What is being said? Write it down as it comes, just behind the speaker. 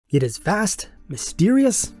It is vast,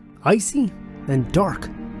 mysterious, icy, and dark.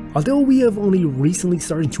 Although we have only recently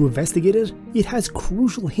started to investigate it, it has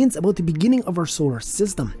crucial hints about the beginning of our solar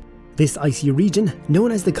system. This icy region,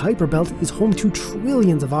 known as the Kuiper Belt, is home to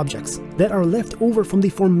trillions of objects that are left over from the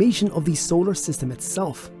formation of the solar system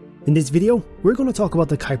itself. In this video, we're going to talk about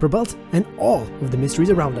the Kuiper Belt and all of the mysteries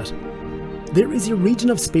around it. There is a region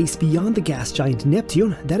of space beyond the gas giant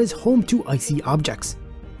Neptune that is home to icy objects.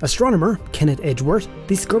 Astronomer Kenneth Edgeworth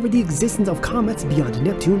discovered the existence of comets beyond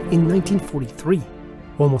Neptune in 1943.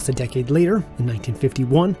 Almost a decade later, in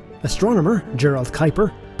 1951, astronomer Gerald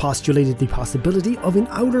Kuiper postulated the possibility of an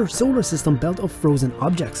outer solar system belt of frozen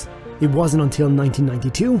objects. It wasn't until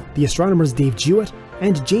 1992 the astronomers Dave Jewitt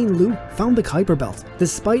and Jane Liu found the Kuiper Belt,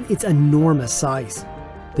 despite its enormous size.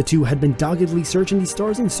 The two had been doggedly searching the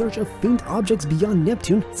stars in search of faint objects beyond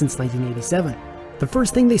Neptune since 1987. The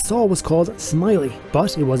first thing they saw was called Smiley,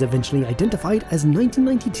 but it was eventually identified as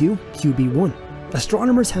 1992 QB1.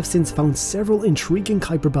 Astronomers have since found several intriguing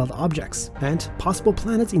Kuiper Belt objects and possible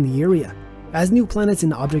planets in the area. As new planets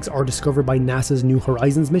and objects are discovered by NASA's New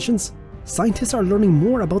Horizons missions, scientists are learning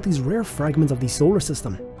more about these rare fragments of the solar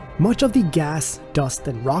system. Much of the gas, dust,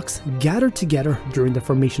 and rocks gathered together during the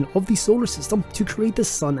formation of the solar system to create the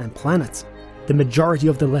sun and planets. The majority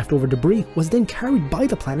of the leftover debris was then carried by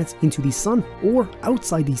the planets into the sun or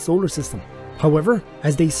outside the solar system. However,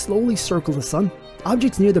 as they slowly circled the sun,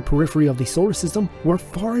 objects near the periphery of the solar system were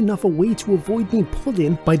far enough away to avoid being pulled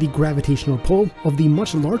in by the gravitational pull of the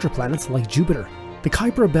much larger planets like Jupiter. The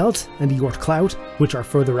Kuiper Belt and the Oort cloud, which are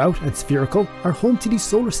further out and spherical, are home to the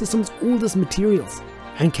solar system's oldest materials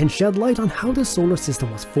and can shed light on how the solar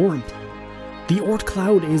system was formed. The Oort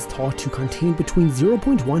cloud is thought to contain between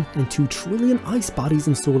 0.1 and 2 trillion ice bodies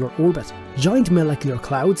in solar orbit. Giant molecular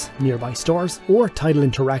clouds, nearby stars, or tidal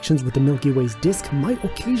interactions with the Milky Way's disk might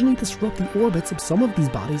occasionally disrupt the orbits of some of these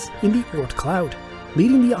bodies in the Oort cloud,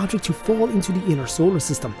 leading the object to fall into the inner solar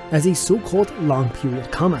system as a so-called long-period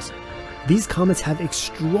comet. These comets have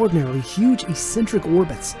extraordinarily huge eccentric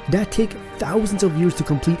orbits that take thousands of years to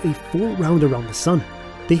complete a full round around the sun.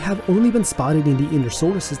 They have only been spotted in the inner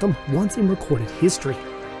solar system once in recorded history.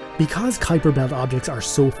 Because Kuiper Belt objects are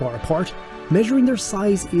so far apart, measuring their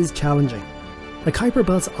size is challenging. The Kuiper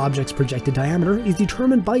Belt's object's projected diameter is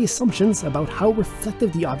determined by assumptions about how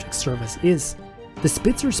reflective the object's surface is. The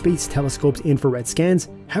Spitzer Space Telescope's infrared scans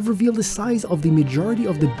have revealed the size of the majority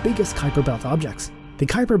of the biggest Kuiper Belt objects. The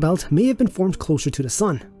Kuiper Belt may have been formed closer to the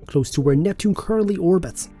Sun, close to where Neptune currently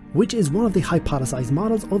orbits, which is one of the hypothesized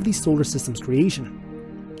models of the solar system's creation.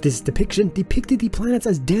 This depiction depicted the planets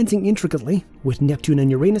as dancing intricately, with Neptune and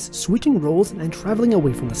Uranus switching roles and traveling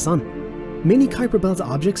away from the Sun. Many Kuiper Belt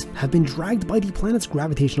objects have been dragged by the planet's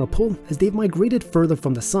gravitational pull as they've migrated further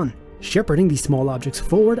from the Sun, shepherding these small objects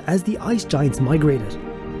forward as the ice giants migrated.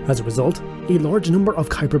 As a result, a large number of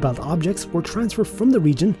Kuiper Belt objects were transferred from the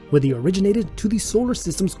region where they originated to the solar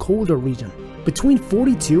system's colder region. Between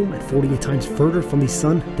 42 and 48 times further from the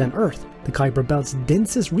Sun than Earth, the Kuiper Belt's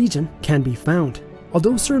densest region can be found.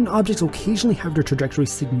 Although certain objects occasionally have their trajectory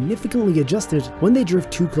significantly adjusted when they drift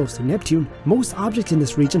too close to Neptune, most objects in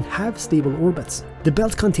this region have stable orbits. The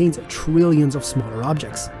belt contains trillions of smaller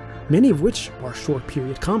objects, many of which are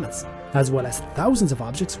short-period comets, as well as thousands of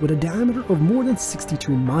objects with a diameter of more than 62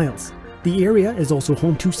 miles. The area is also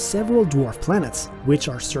home to several dwarf planets, which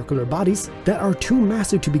are circular bodies that are too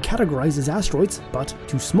massive to be categorized as asteroids, but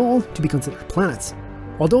too small to be considered planets.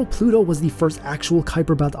 Although Pluto was the first actual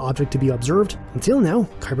Kuiper Belt object to be observed, until now,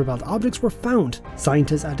 Kuiper Belt objects were found.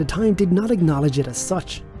 Scientists at the time did not acknowledge it as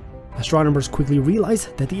such. Astronomers quickly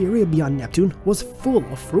realized that the area beyond Neptune was full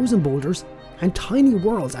of frozen boulders and tiny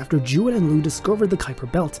worlds after Jewitt and Liu discovered the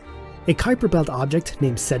Kuiper Belt. A Kuiper Belt object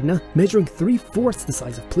named Sedna, measuring 3/4 the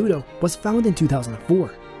size of Pluto, was found in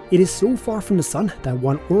 2004. It is so far from the Sun that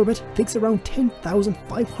one orbit takes around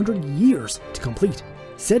 10,500 years to complete.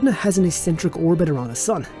 Sedna has an eccentric orbit around the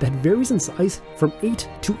Sun that varies in size from 8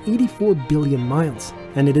 to 84 billion miles,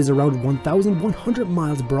 and it is around 1,100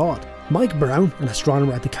 miles broad. Mike Brown, an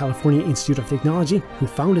astronomer at the California Institute of Technology, who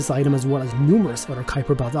found this item as well as numerous other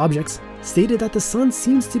Kuiper Belt objects, stated that the Sun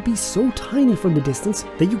seems to be so tiny from the distance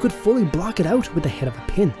that you could fully block it out with the head of a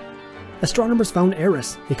pin. Astronomers found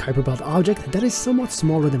Eris, a Kuiper Belt object that is somewhat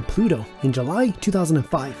smaller than Pluto, in July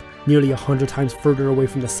 2005. Nearly 100 times further away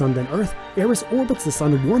from the Sun than Earth, Eris orbits the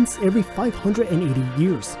Sun once every 580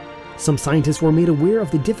 years. Some scientists were made aware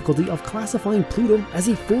of the difficulty of classifying Pluto as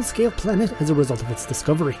a full-scale planet as a result of its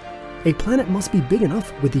discovery. A planet must be big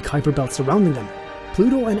enough with the Kuiper Belt surrounding them.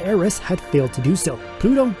 Pluto and Eris had failed to do so.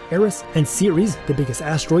 Pluto, Eris, and Ceres, the biggest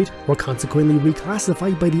asteroid, were consequently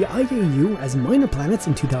reclassified by the IAU as minor planets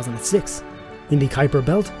in 2006. In the Kuiper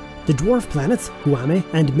Belt, the dwarf planets Huame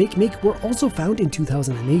and Makemake were also found in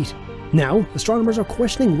 2008. Now, astronomers are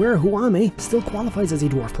questioning where Huame still qualifies as a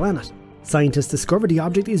dwarf planet. Scientists discovered the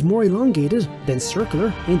object is more elongated than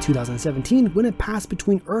circular in 2017 when it passed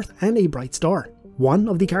between Earth and a bright star. One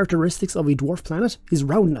of the characteristics of a dwarf planet is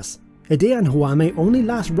roundness. A day on Huame only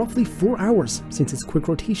lasts roughly 4 hours, since its quick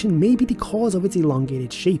rotation may be the cause of its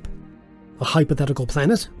elongated shape. A hypothetical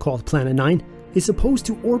planet, called Planet 9, is supposed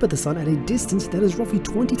to orbit the Sun at a distance that is roughly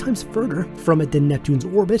 20 times further from it than Neptune's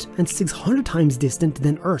orbit and 600 times distant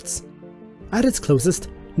than Earth's. At its closest,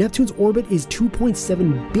 Neptune's orbit is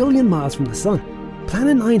 2.7 billion miles from the Sun.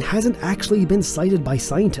 Planet 9 hasn't actually been sighted by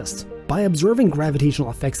scientists. By observing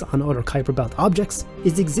gravitational effects on other Kuiper Belt objects,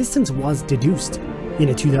 its existence was deduced. In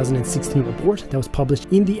a 2016 report that was published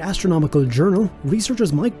in the Astronomical Journal,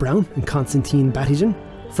 researchers Mike Brown and Konstantin Batygin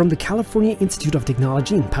from the California Institute of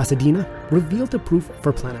Technology in Pasadena revealed the proof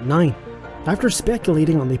for Planet 9. After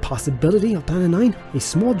speculating on the possibility of Planet 9, a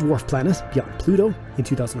small dwarf planet beyond Pluto, in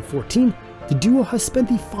 2014, the duo has spent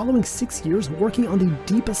the following 6 years working on the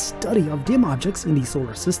deepest study of dim objects in the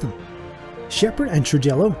solar system. Shepherd and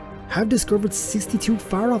Trujillo have discovered 62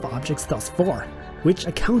 far-off objects thus far, which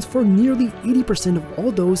accounts for nearly 80% of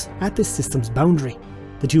all those at the system's boundary.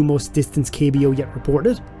 The two most distant KBO yet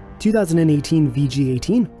reported, 2018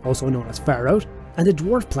 VG18, also known as Far Out, and the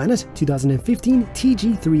dwarf planet 2015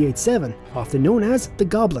 TG387, often known as the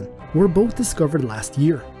Goblin, were both discovered last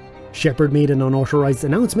year. Shepherd made an unauthorized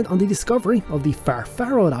announcement on the discovery of the Far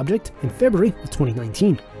Out object in February of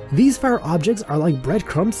 2019. These far objects are like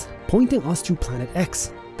breadcrumbs pointing us to Planet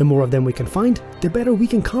X. The more of them we can find, the better we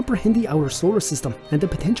can comprehend the outer solar system and the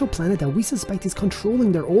potential planet that we suspect is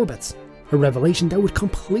controlling their orbits. A revelation that would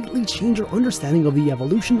completely change our understanding of the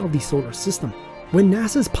evolution of the solar system. When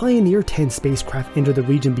NASA's Pioneer 10 spacecraft entered the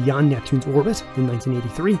region beyond Neptune's orbit in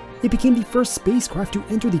 1983, it became the first spacecraft to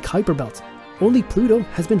enter the Kuiper Belt. Only Pluto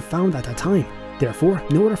has been found at that time. Therefore,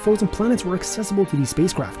 no other frozen planets were accessible to these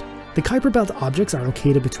spacecraft. The Kuiper Belt objects are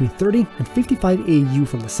located between 30 and 55 AU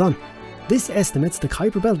from the Sun. This estimates the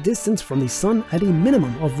Kuiper Belt distance from the Sun at a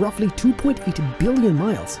minimum of roughly 2.8 billion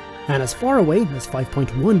miles, and as far away as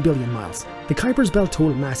 5.1 billion miles. The Kuiper Belt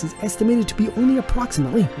total mass is estimated to be only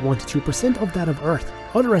approximately 1–2% of that of Earth.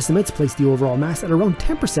 Other estimates place the overall mass at around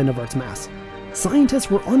 10% of Earth's mass. Scientists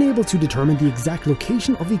were unable to determine the exact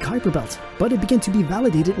location of the Kuiper Belt, but it began to be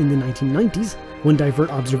validated in the 1990s when divert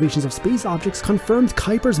observations of space objects confirmed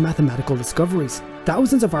Kuiper's mathematical discoveries.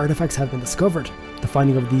 Thousands of artifacts have been discovered. The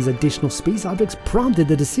finding of these additional space objects prompted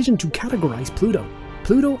the decision to categorize Pluto.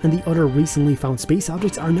 Pluto and the other recently found space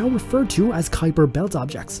objects are now referred to as Kuiper Belt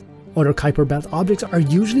objects. Other Kuiper Belt objects are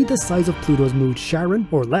usually the size of Pluto's moon Charon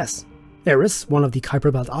or less. Eris, one of the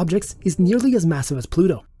Kuiper Belt objects, is nearly as massive as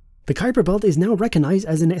Pluto. The Kuiper Belt is now recognized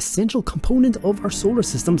as an essential component of our solar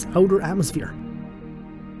system's outer atmosphere.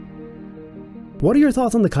 What are your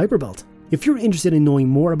thoughts on the Kuiper Belt? If you're interested in knowing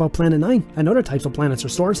more about Planet 9 and other types of planets or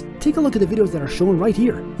stars, take a look at the videos that are shown right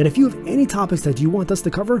here. And if you have any topics that you want us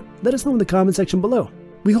to cover, let us know in the comment section below.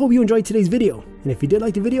 We hope you enjoyed today's video, and if you did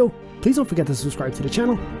like the video, please don't forget to subscribe to the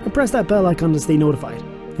channel and press that bell icon to stay notified.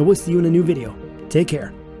 And we'll see you in a new video. Take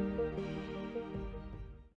care.